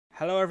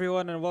Hello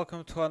everyone and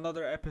welcome to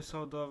another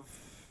episode of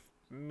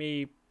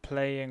me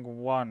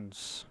playing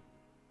ones.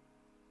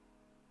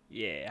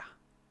 Yeah.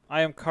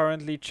 I am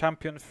currently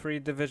Champion 3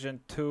 Division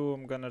 2.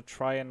 I'm gonna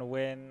try and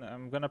win.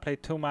 I'm gonna play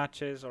 2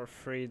 matches or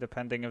 3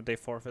 depending if they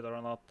forfeit or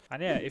not.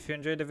 And yeah, if you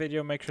enjoyed the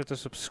video, make sure to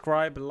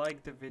subscribe,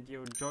 like the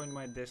video, join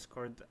my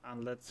Discord,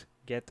 and let's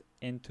get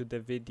into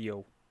the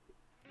video.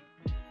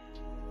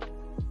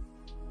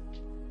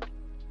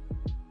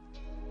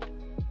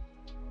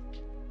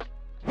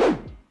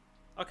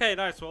 Okay,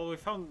 nice. Well, we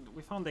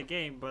found the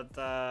game, but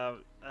I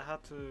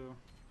had to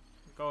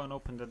go and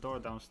open the door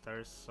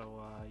downstairs.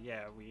 So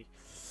yeah, we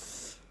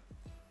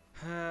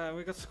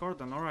got scored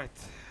on. All right,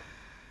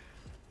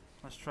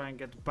 let's try and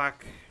get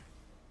back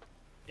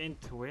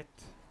into it.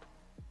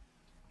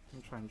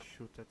 I'm trying to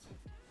shoot it.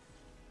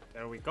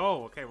 There we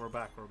go. Okay, we're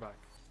back. We're back.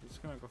 I'm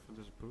just gonna go for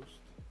this boost.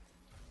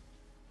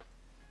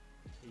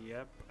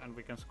 Yep, and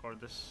we can score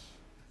this.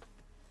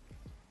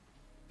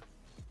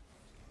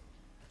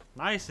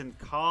 Nice and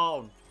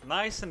calm.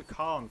 Nice and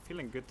calm.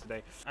 Feeling good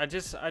today. I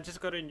just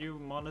got a new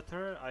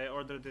monitor. I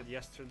ordered it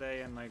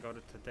yesterday and I got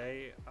it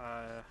today.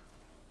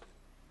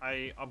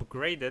 I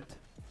upgraded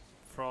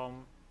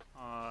from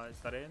is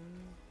that in?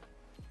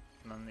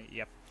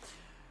 Yep.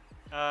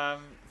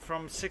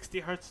 From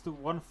 60 Hertz to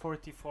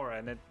 144,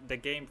 and the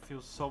game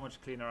feels so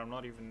much cleaner. I'm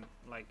not even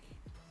like,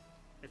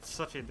 it's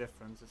such a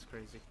difference. It's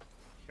crazy.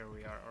 Here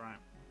we are. All right,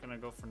 I'm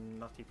gonna go for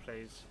nutty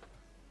plays.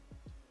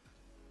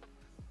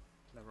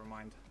 Never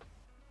mind.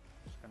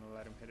 Just gonna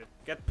let him hit it.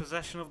 Get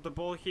possession of the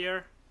ball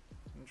here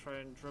and try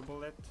and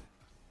dribble it.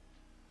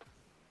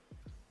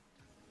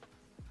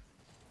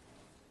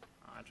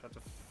 I try to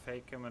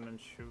fake him and then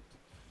shoot.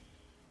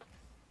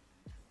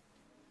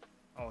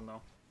 Oh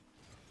no.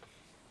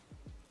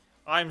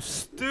 I'm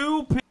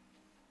stupid!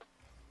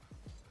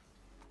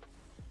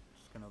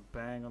 Just gonna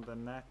bang on the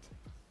net.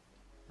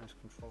 Nice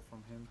control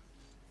from him.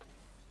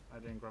 I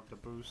didn't grab the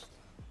boost.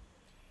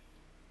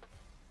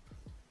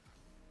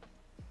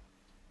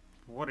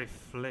 What a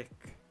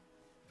flick.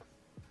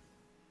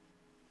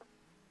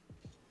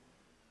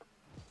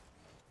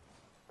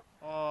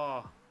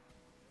 Oh.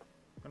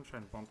 I'm gonna try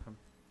and bump him.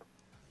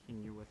 He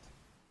knew it.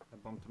 I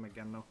bumped him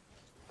again though.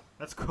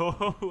 Let's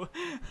go!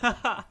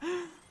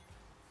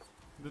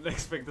 Didn't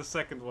expect the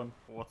second one.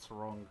 What's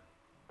wrong?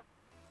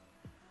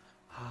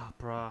 Ah,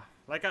 bruh.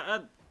 Like,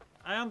 I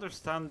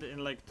understand in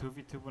like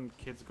 2v2 when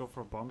kids go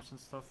for bumps and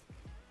stuff.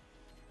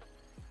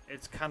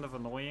 It's kind of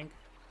annoying.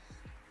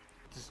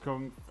 Just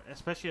going,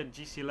 especially at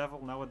GC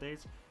level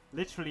nowadays,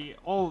 literally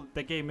all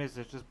the game is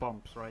just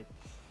bumps, right?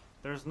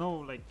 There's no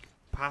like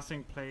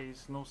passing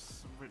plays, not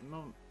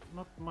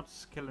much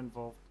skill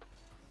involved.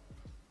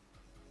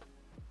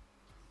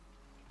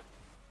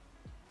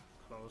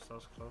 Close, that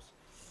was close.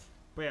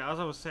 But yeah, as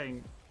I was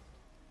saying,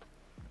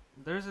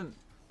 there isn't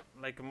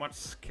like much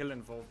skill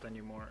involved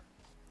anymore.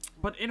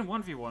 But in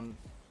 1v1,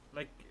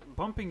 like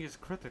bumping is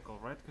critical,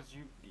 right? Because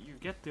you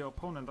get the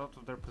opponent out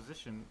of their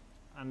position,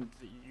 and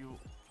you.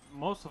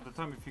 Most of the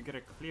time, if you get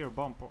a clear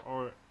bump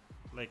or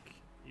like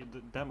you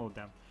demo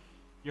them,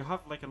 you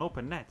have like an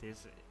open net.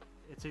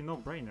 It's a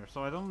no-brainer.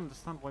 So I don't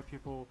understand why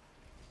people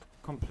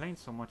complain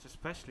so much,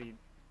 especially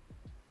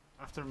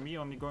after me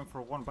only going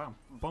for one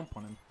bump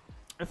on him.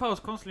 If I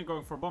was constantly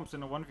going for bumps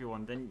in a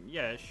 1v1, then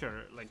yeah,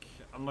 sure. Like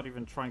I'm not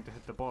even trying to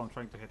hit the ball. I'm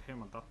trying to hit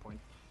him at that point.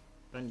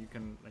 Then you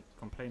can like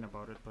complain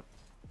about it. But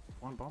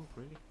one bump,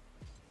 really?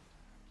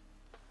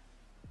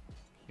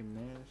 He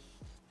missed.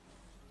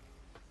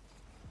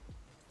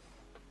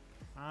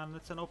 And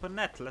it's an open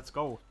net. Let's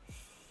go.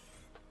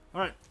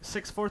 Alright,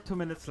 6-4, 2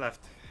 minutes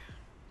left.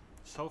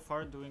 So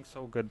far, doing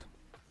so good.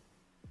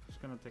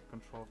 Just gonna take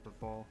control of the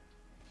ball.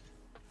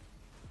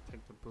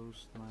 Take the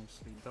boost.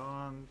 Nicely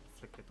done.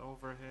 Flick it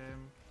over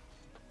him.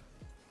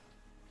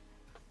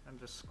 And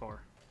just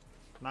score.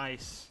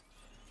 Nice.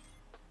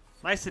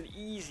 Nice and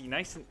easy.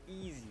 Nice and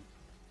easy.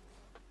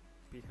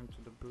 Beat him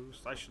to the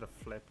boost. I should have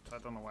flipped. I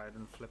don't know why I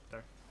didn't flip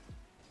there.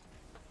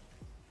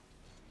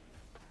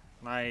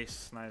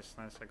 Nice, nice,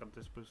 nice. I got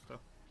this boost though.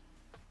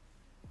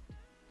 I'm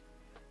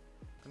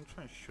gonna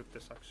try and shoot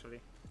this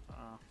actually.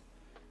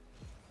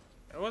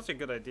 It was a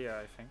good idea,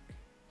 I think.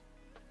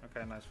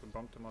 Okay, nice. We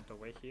bumped him out the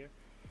way here.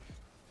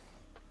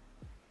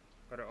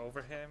 Got it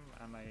over him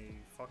and I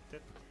fucked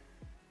it.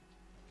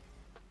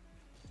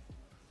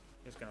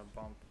 He's gonna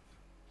bump.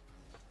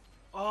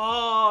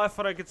 Oh, I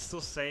thought I could still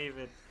save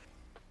it.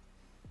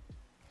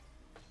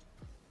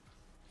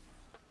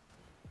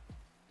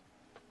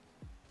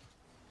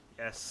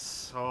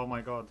 Yes, oh my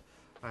god,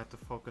 I had to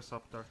focus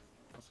up there.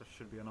 Also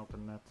should be an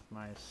open net,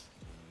 nice.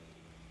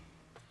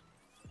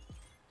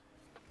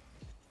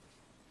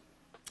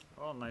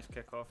 Oh, nice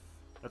kickoff.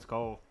 Let's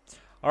go.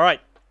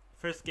 Alright,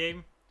 first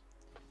game.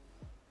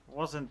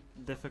 Wasn't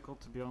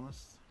difficult to be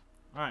honest.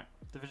 Alright,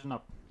 division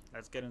up.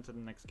 Let's get into the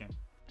next game.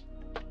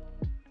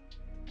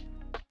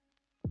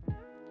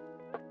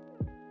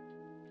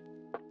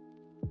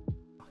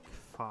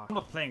 Fuck. I'm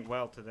not playing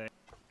well today.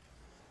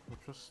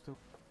 Which was stupid.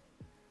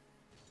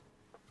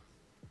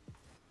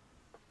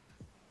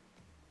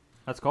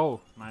 Let's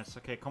go. Nice.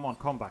 Okay, come on,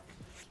 comeback.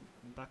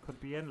 That could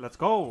be in. Let's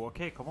go.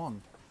 Okay, come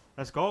on.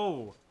 Let's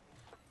go.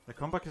 The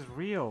comeback is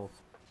real.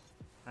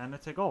 And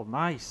it's a goal.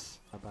 Nice.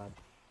 Not bad.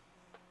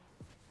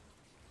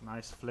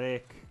 Nice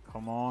flick.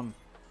 Come on.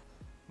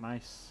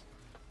 Nice.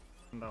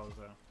 And that was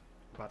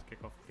a bad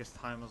kickoff this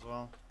time as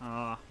well.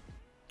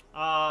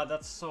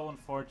 That's so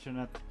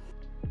unfortunate.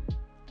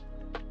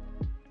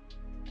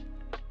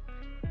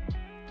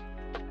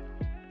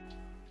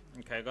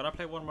 Okay, gonna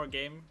play one more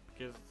game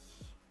because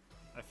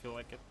I feel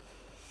like it.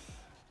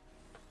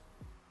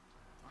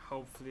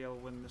 Hopefully I'll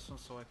win this one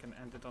so I can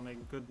end it on a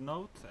good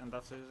note, and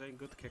that is a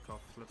good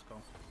kickoff. Let's go.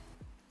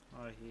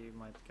 Oh, he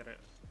might get it.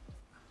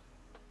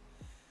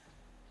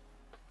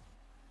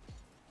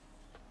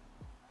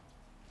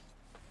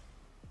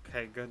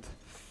 Okay, good.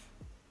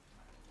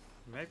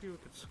 Maybe we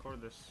could score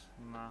this.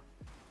 Nah.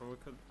 Or we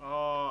could.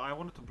 Oh, I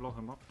wanted to blow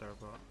him up there,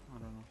 but I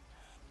don't know.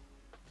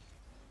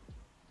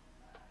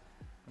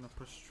 Gonna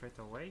push straight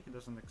away. He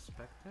doesn't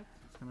expect it.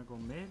 It's gonna go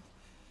mid.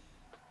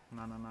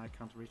 No, I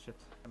can't reach it.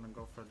 Gonna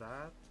go for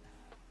that.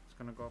 It's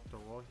gonna go up the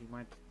wall. He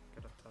might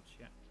get a touch,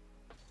 yeah.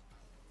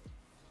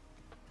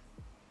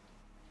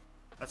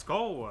 Let's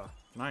go!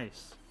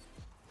 Nice.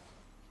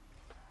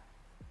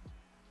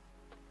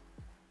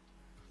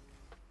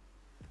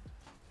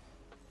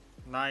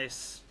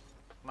 Nice.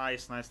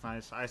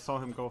 Nice. I saw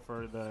him go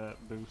for the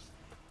boost.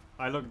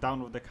 I looked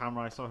down with the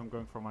camera. I saw him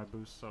going for my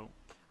boost, so...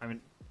 I mean...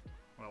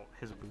 Well,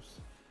 his boost,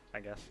 I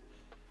guess.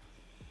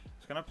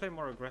 He's gonna play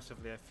more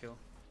aggressively, I feel.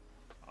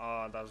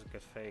 Oh, that was a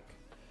good fake.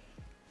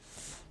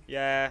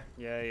 Yeah.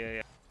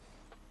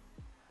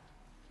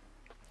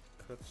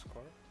 Could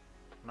score.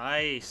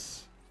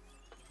 Nice!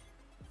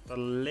 The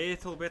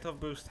little bit of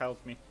boost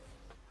helped me.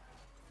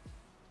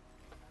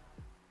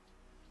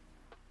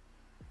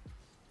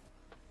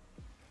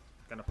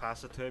 Gonna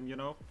pass it to him, you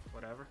know?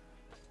 Whatever.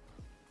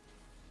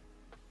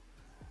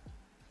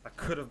 That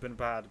could have been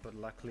bad, but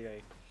luckily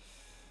I...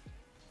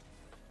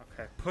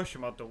 Okay, push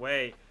him out the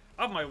way.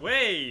 Out my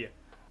way!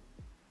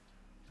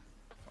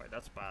 Wait,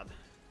 that's bad.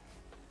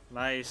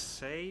 Nice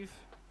save.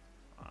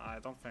 I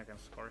don't think I can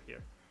score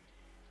here.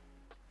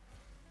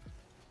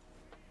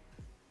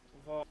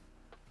 Whoa.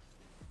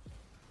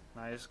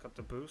 Nice, got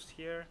the boost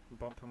here.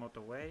 Bump him out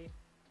the way.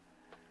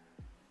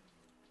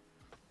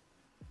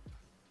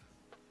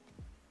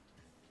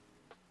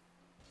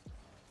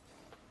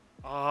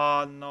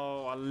 Oh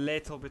no, a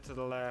little bit to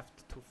the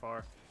left, too far.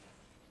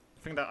 I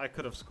think that I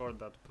could have scored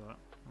that, but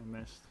I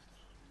missed.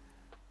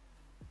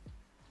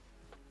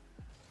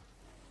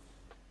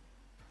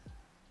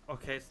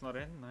 Okay, it's not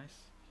in,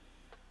 nice.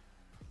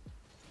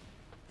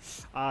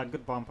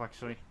 Good bump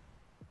actually.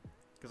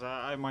 Because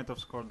I might have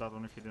scored that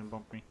one if he didn't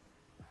bump me.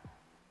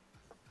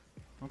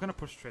 I'm gonna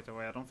push straight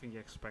away, I don't think he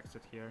expects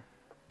it here.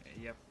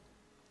 Yep.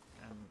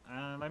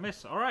 And I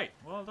miss. Alright,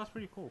 well that's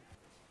pretty cool.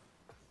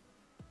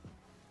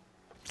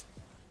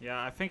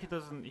 Yeah, I think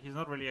he's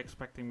not really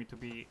expecting me to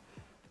be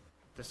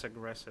this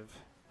aggressive.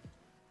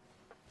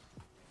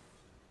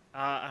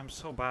 I'm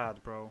so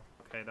bad, bro.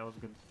 Okay, that was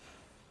good.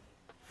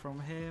 From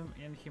him,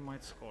 and he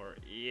might score.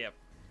 Yep.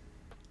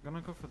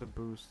 Gonna go for the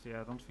boost.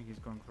 Yeah, I don't think he's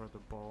going for the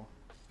ball.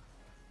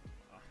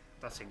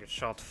 That's a good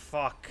shot.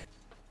 Fuck.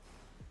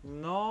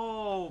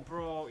 No,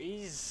 bro.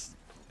 He's...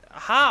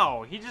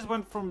 How? He just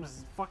went from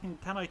fucking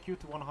 10 IQ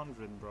to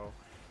 100, bro.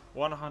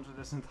 100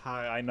 isn't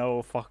high. I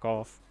know. Fuck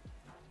off.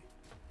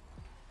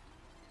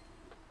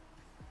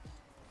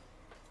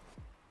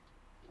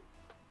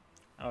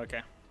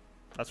 Okay.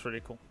 That's really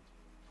cool.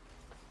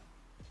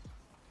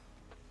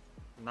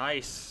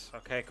 Nice.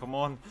 Okay, come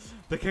on.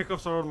 The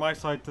kickoffs are on my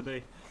side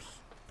today.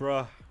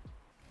 Bruh.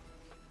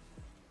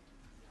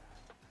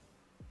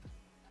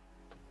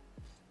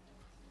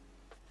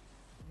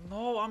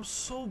 No, I'm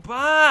so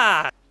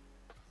bad.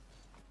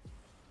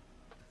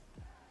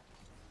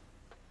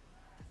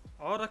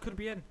 Oh, that could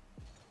be in.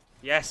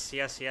 Yes.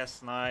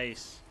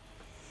 Nice.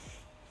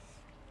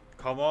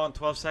 Come on,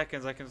 12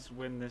 seconds. I can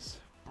win this.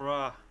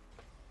 Bruh.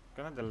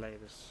 Gonna delay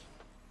this.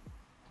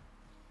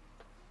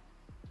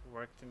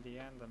 Worked in the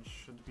end and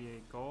should be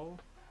a goal.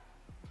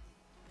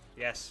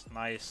 Yes,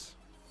 nice.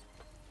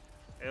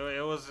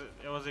 It was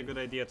a good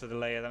idea to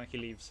delay it and he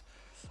leaves.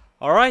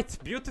 Alright,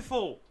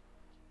 beautiful!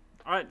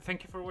 Alright,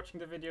 thank you for watching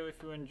the video.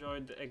 If you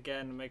enjoyed,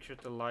 again, make sure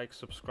to like,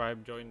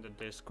 subscribe, join the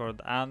Discord,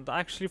 and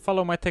actually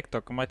follow my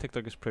TikTok. My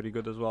TikTok is pretty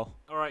good as well.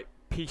 Alright,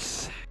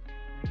 peace.